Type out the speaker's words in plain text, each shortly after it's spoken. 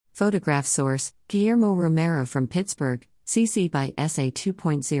Photograph source, Guillermo Romero from Pittsburgh, CC by SA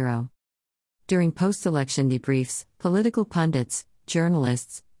 2.0. During post-election debriefs, political pundits,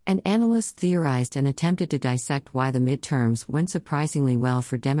 journalists, and analysts theorized and attempted to dissect why the midterms went surprisingly well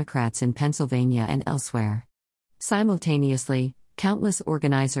for Democrats in Pennsylvania and elsewhere. Simultaneously, countless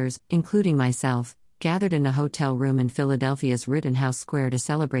organizers, including myself, gathered in a hotel room in Philadelphia's Rittenhouse Square to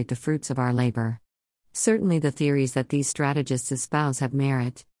celebrate the fruits of our labor. Certainly the theories that these strategists espouse have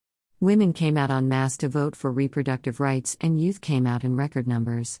merit. Women came out en masse to vote for reproductive rights, and youth came out in record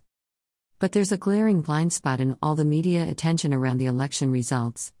numbers. But there's a glaring blind spot in all the media attention around the election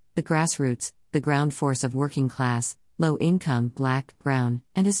results: the grassroots, the ground force of working class, low-income, black, brown,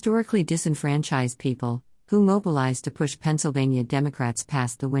 and historically disenfranchised people, who mobilized to push Pennsylvania Democrats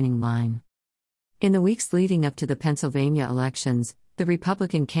past the winning line. In the weeks leading up to the Pennsylvania elections, the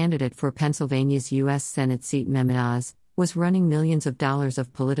Republican candidate for Pennsylvania's U.S. Senate seat Mehmet Oz was running millions of dollars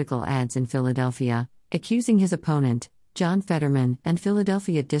of political ads in Philadelphia, accusing his opponent, John Fetterman, and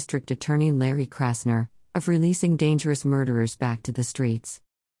Philadelphia District Attorney Larry Krasner, of releasing dangerous murderers back to the streets.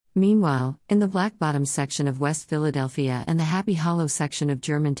 Meanwhile, in the Black Bottoms section of West Philadelphia and the Happy Hollow section of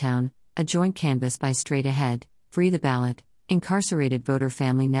Germantown, a joint canvass by Straight Ahead, Free the Ballot, Incarcerated Voter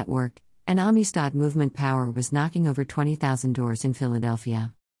Family Network, and Amistad Movement Power was knocking over 20,000 doors in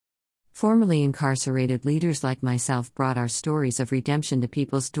Philadelphia. Formerly incarcerated leaders like myself brought our stories of redemption to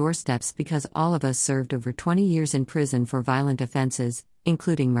people's doorsteps because all of us served over 20 years in prison for violent offenses,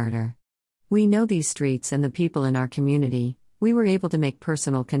 including murder. We know these streets and the people in our community. We were able to make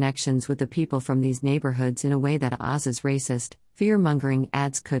personal connections with the people from these neighborhoods in a way that Oz's racist, fear-mongering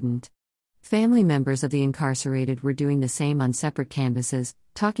ads couldn't. Family members of the incarcerated were doing the same on separate canvases,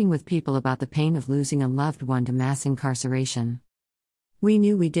 talking with people about the pain of losing a loved one to mass incarceration. We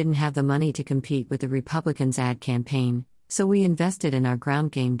knew we didn't have the money to compete with the Republicans' ad campaign, so we invested in our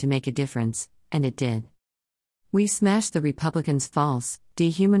ground game to make a difference, and it did. We smashed the Republicans' false,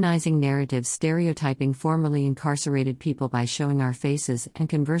 dehumanizing narratives stereotyping formerly incarcerated people by showing our faces and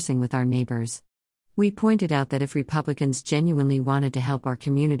conversing with our neighbors. We pointed out that if Republicans genuinely wanted to help our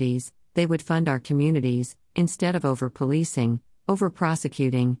communities, they would fund our communities, instead of over-policing,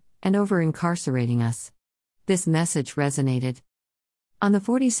 over-prosecuting, and over-incarcerating us. This message resonated. On the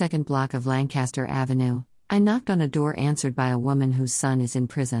 42nd block of Lancaster Avenue, I knocked on a door answered by a woman whose son is in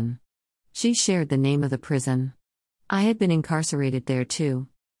prison. She shared the name of the prison. I had been incarcerated there too.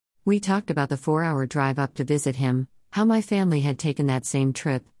 We talked about the 4-hour drive up to visit him, how my family had taken that same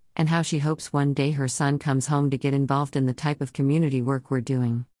trip, and how she hopes one day her son comes home to get involved in the type of community work we're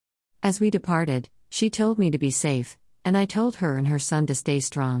doing. As we departed, she told me to be safe, and I told her and her son to stay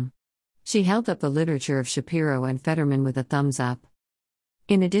strong. She held up the literature of Shapiro and Fetterman with a thumbs up.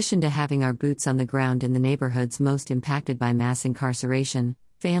 In addition to having our boots on the ground in the neighborhoods most impacted by mass incarceration,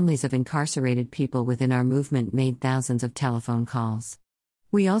 families of incarcerated people within our movement made thousands of telephone calls.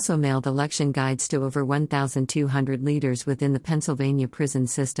 We also mailed election guides to over 1,200 leaders within the Pennsylvania prison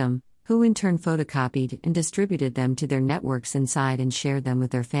system, who in turn photocopied and distributed them to their networks inside and shared them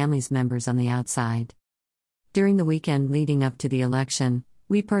with their families' members on the outside. During the weekend leading up to the election,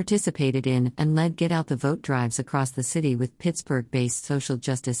 we participated in and led Get Out the Vote drives across the city with Pittsburgh-based social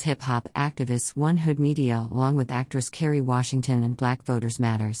justice hip-hop activists One Hood Media along with actress Kerry Washington and Black Voters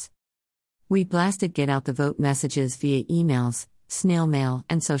Matters. We blasted Get Out the Vote messages via emails, snail mail,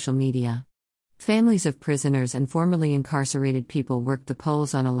 and social media. Families of prisoners and formerly incarcerated people worked the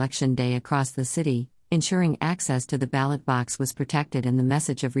polls on election day across the city, ensuring access to the ballot box was protected and the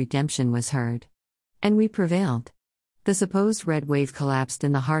message of redemption was heard. And we prevailed. The supposed red wave collapsed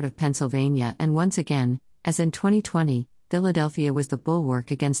in the heart of Pennsylvania, and once again, as in 2020, Philadelphia was the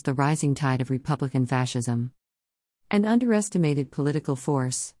bulwark against the rising tide of Republican fascism. An underestimated political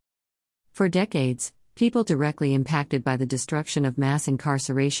force. For decades, people directly impacted by the destruction of mass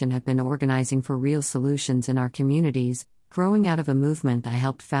incarceration have been organizing for real solutions in our communities, growing out of a movement I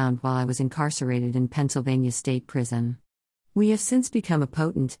helped found while I was incarcerated in Pennsylvania State Prison. We have since become a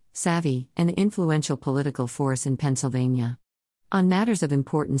potent, savvy, and influential political force in Pennsylvania. On matters of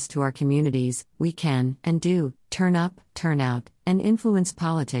importance to our communities, we can, and do, turn up, turn out, and influence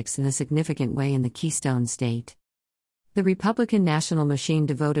politics in a significant way in the Keystone State. The Republican National Machine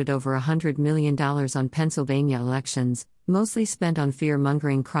devoted over $100 million on Pennsylvania elections, mostly spent on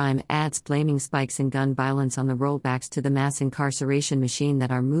fear-mongering crime ads blaming spikes in gun violence on the rollbacks to the mass incarceration machine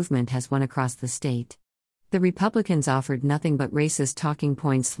that our movement has won across the state. The Republicans offered nothing but racist talking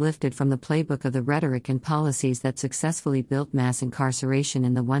points lifted from the playbook of the rhetoric and policies that successfully built mass incarceration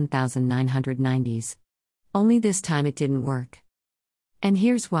in the 1990s. Only this time it didn't work. And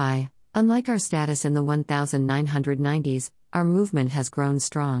here's why. Unlike our status in the 1990s, our movement has grown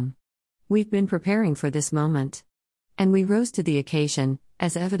strong. We've been preparing for this moment. And we rose to the occasion,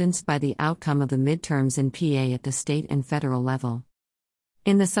 as evidenced by the outcome of the midterms in PA at the state and federal level.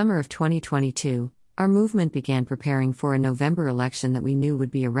 In the summer of 2022, our movement began preparing for a November election that we knew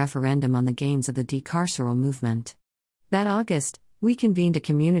would be a referendum on the gains of the decarceral movement. That August, we convened a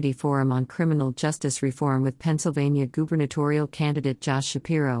community forum on criminal justice reform with Pennsylvania gubernatorial candidate Josh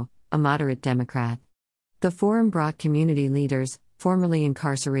Shapiro, a moderate Democrat. The forum brought community leaders, formerly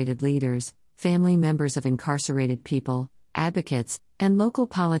incarcerated leaders, family members of incarcerated people, advocates, and local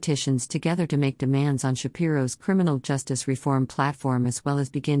politicians together to make demands on Shapiro's criminal justice reform platform as well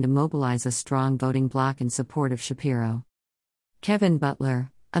as begin to mobilize a strong voting bloc in support of Shapiro. Kevin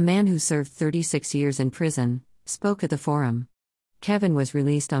Butler, a man who served 36 years in prison, spoke at the forum. Kevin was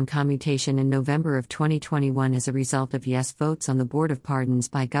released on commutation in November of 2021 as a result of yes votes on the Board of Pardons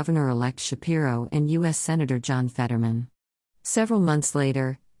by Governor-elect Shapiro and U.S. Senator John Fetterman. Several months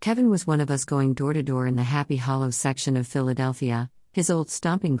later, Kevin was one of us going door-to-door in the Happy Hollow section of Philadelphia, his old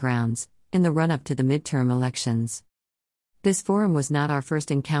stomping grounds, in the run-up to the midterm elections. This forum was not our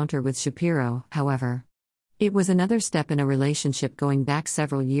first encounter with Shapiro, however. It was another step in a relationship going back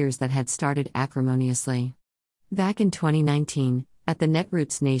several years that had started acrimoniously. Back in 2019, at the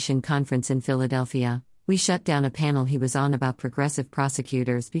Netroots Nation conference in Philadelphia, we shut down a panel he was on about progressive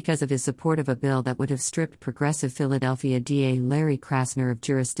prosecutors because of his support of a bill that would have stripped progressive Philadelphia DA Larry Krasner of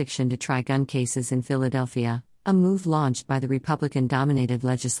jurisdiction to try gun cases in Philadelphia, a move launched by the Republican-dominated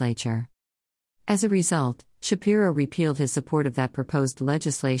legislature. As a result, Shapiro repealed his support of that proposed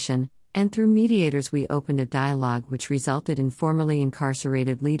legislation, and through mediators we opened a dialogue which resulted in formerly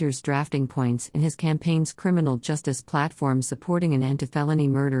incarcerated leaders drafting points in his campaign's criminal justice platform supporting an end to felony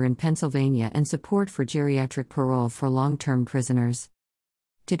murder in Pennsylvania and support for geriatric parole for long-term prisoners.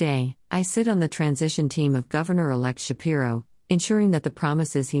 Today, I sit on the transition team of Governor-elect Shapiro, ensuring that the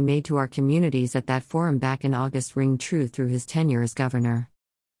promises he made to our communities at that forum back in August ring true through his tenure as governor.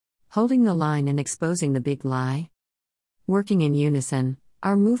 Holding the line and exposing the big lie? Working in unison,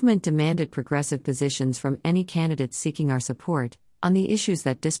 our movement demanded progressive positions from any candidates seeking our support on the issues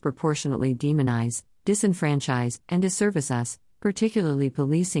that disproportionately demonize, disenfranchise, and disservice us, particularly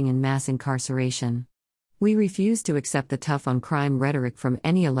policing and mass incarceration. We refuse to accept the tough-on-crime rhetoric from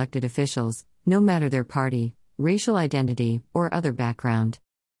any elected officials, no matter their party, racial identity, or other background.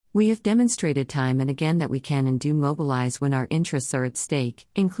 We have demonstrated time and again that we can and do mobilize when our interests are at stake,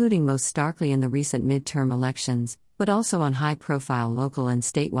 including most starkly in the recent midterm elections, but also on high-profile local and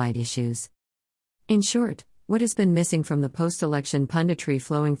statewide issues. In short, what has been missing from the post-election punditry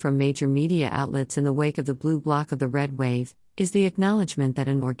flowing from major media outlets in the wake of the blue bloc of the red wave, is the acknowledgement that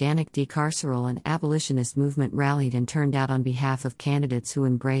an organic decarceral and abolitionist movement rallied and turned out on behalf of candidates who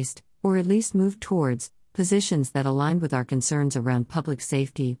embraced, or at least moved towards, positions that aligned with our concerns around public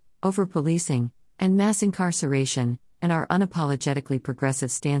safety, over-policing, and mass incarceration, and our unapologetically progressive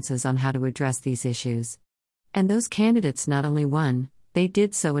stances on how to address these issues. And those candidates not only won, they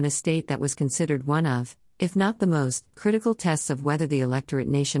did so in a state that was considered one of, if not the most, critical tests of whether the electorate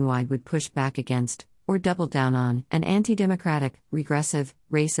nationwide would push back against, or double down on, an anti-democratic, regressive,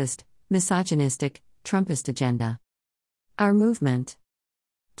 racist, misogynistic, Trumpist agenda. Our movement.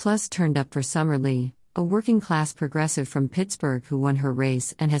 Plus turned up for Summer Lee, a working-class progressive from Pittsburgh who won her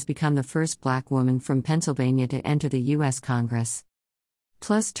race and has become the first black woman from Pennsylvania to enter the U.S. Congress.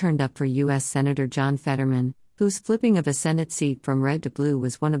 Plus turned up for U.S. Senator John Fetterman, whose flipping of a Senate seat from red to blue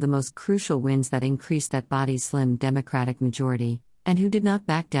was one of the most crucial wins that increased that body's slim Democratic majority, and who did not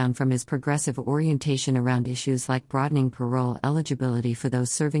back down from his progressive orientation around issues like broadening parole eligibility for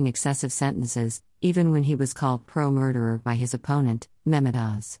those serving excessive sentences, even when he was called pro-murderer by his opponent, Mehmet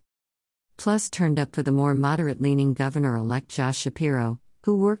Oz. Plus turned up for the more moderate-leaning Governor-elect Josh Shapiro,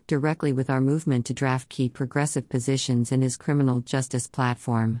 who worked directly with our movement to draft key progressive positions in his criminal justice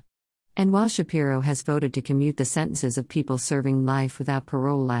platform. And while Shapiro has voted to commute the sentences of people serving life without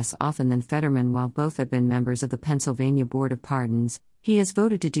parole less often than Fetterman while both have been members of the Pennsylvania Board of Pardons, he has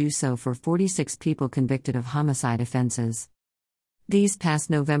voted to do so for 46 people convicted of homicide offenses. These past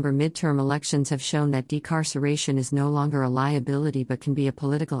November midterm elections have shown that decarceration is no longer a liability but can be a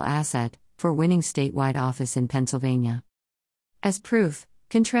political asset, for winning statewide office in Pennsylvania. As proof,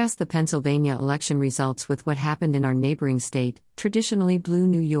 contrast the Pennsylvania election results with what happened in our neighboring state, traditionally blue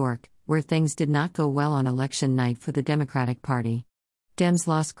New York, where things did not go well on election night for the Democratic Party. Dems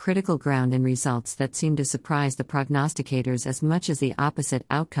lost critical ground in results that seemed to surprise the prognosticators as much as the opposite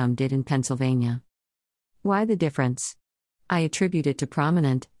outcome did in Pennsylvania. Why the difference? I attribute it to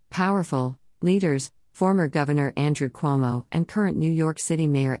prominent, powerful leaders, former Governor Andrew Cuomo and current New York City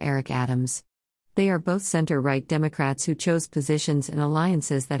Mayor Eric Adams. They are both center-right Democrats who chose positions and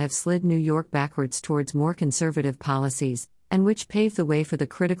alliances that have slid New York backwards towards more conservative policies, and which paved the way for the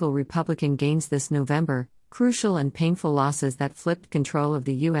critical Republican gains this November, crucial and painful losses that flipped control of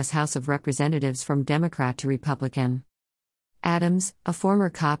the U.S. House of Representatives from Democrat to Republican. Adams, a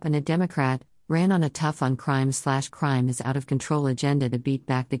former cop and a Democrat, ran on a tough-on-crime/crime is out-of-control agenda to beat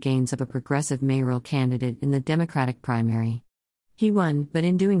back the gains of a progressive mayoral candidate in the Democratic primary. He won, but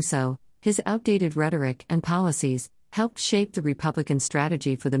in doing so, his outdated rhetoric and policies helped shape the Republican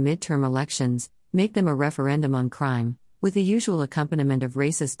strategy for the midterm elections, make them a referendum on crime, with the usual accompaniment of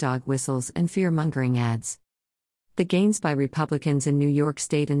racist dog whistles and fear-mongering ads. The gains by Republicans in New York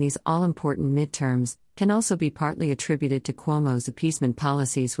State in these all-important midterms can also be partly attributed to Cuomo's appeasement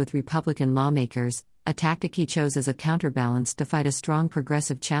policies with Republican lawmakers, a tactic he chose as a counterbalance to fight a strong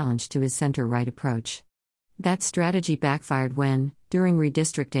progressive challenge to his center-right approach. That strategy backfired when, during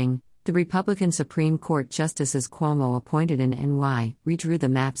redistricting, the Republican Supreme Court justices Cuomo appointed in NY redrew the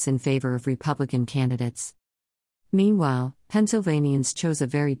maps in favor of Republican candidates. Meanwhile, Pennsylvanians chose a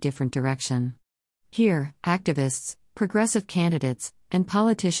very different direction. Here, activists, progressive candidates, and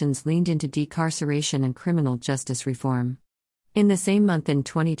politicians leaned into decarceration and criminal justice reform. In the same month in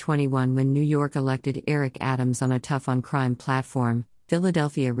 2021 when New York elected Eric Adams on a tough-on-crime platform,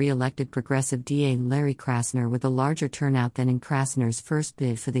 Philadelphia re-elected progressive DA Larry Krasner with a larger turnout than in Krasner's first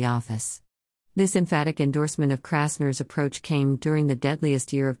bid for the office. This emphatic endorsement of Krasner's approach came during the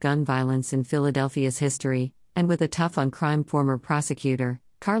deadliest year of gun violence in Philadelphia's history, and with a tough-on-crime former prosecutor,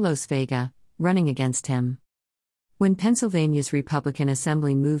 Carlos Vega, running against him. When Pennsylvania's Republican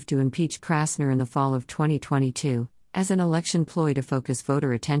Assembly moved to impeach Krasner in the fall of 2022, as an election ploy to focus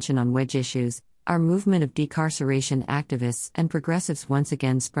voter attention on wedge issues, our movement of decarceration activists and progressives once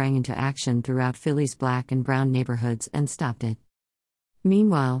again sprang into action throughout Philly's black and brown neighborhoods and stopped it.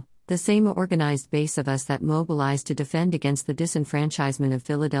 Meanwhile, the same organized base of us that mobilized to defend against the disenfranchisement of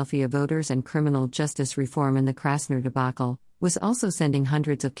Philadelphia voters and criminal justice reform in the Krasner debacle, was also sending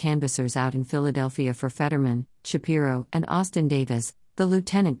hundreds of canvassers out in Philadelphia for Fetterman, Shapiro, and Austin Davis, the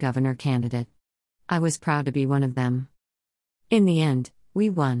lieutenant governor candidate. I was proud to be one of them. In the end, we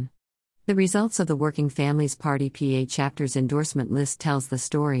won. The results of the Working Families Party PA chapter's endorsement list tells the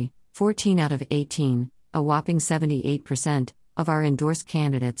story. 14 out of 18, a whopping 78%, of our endorsed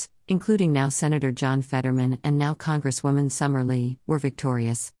candidates, including now Senator John Fetterman and now Congresswoman Summer Lee, were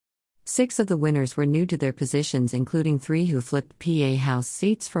victorious. 6 of the winners were new to their positions, including 3 who flipped PA House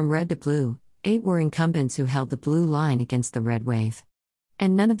seats from red to blue, 8 were incumbents who held the blue line against the red wave.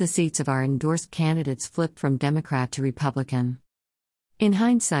 And none of the seats of our endorsed candidates flipped from Democrat to Republican. In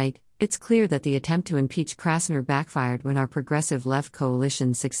hindsight, it's clear that the attempt to impeach Krasner backfired when our progressive left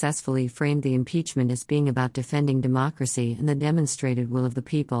coalition successfully framed the impeachment as being about defending democracy and the demonstrated will of the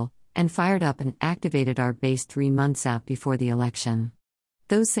people, and fired up and activated our base 3 months out before the election.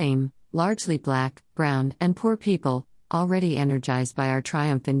 Those same, largely black, brown, and poor people, already energized by our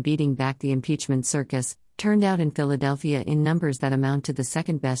triumph in beating back the impeachment circus, turned out in Philadelphia in numbers that amount to the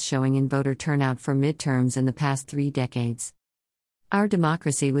second-best showing in voter turnout for midterms in the past 3 decades. Our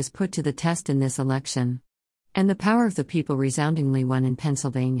democracy was put to the test in this election. And the power of the people resoundingly won in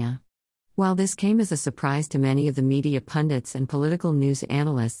Pennsylvania. While this came as a surprise to many of the media pundits and political news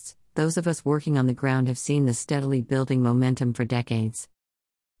analysts, those of us working on the ground have seen the steadily building momentum for decades.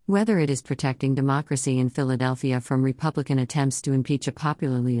 Whether it is protecting democracy in Philadelphia from Republican attempts to impeach a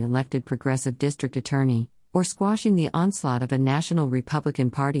popularly elected progressive district attorney, or squashing the onslaught of a national Republican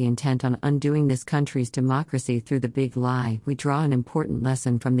Party intent on undoing this country's democracy through the big lie, we draw an important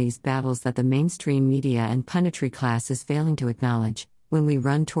lesson from these battles that the mainstream media and punditry class is failing to acknowledge. When we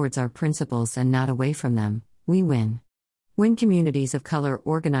run towards our principles and not away from them, we win. When communities of color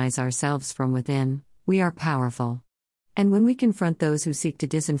organize ourselves from within, we are powerful. And when we confront those who seek to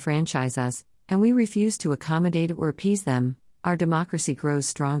disenfranchise us, and we refuse to accommodate or appease them, our democracy grows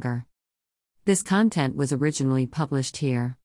stronger. This content was originally published here.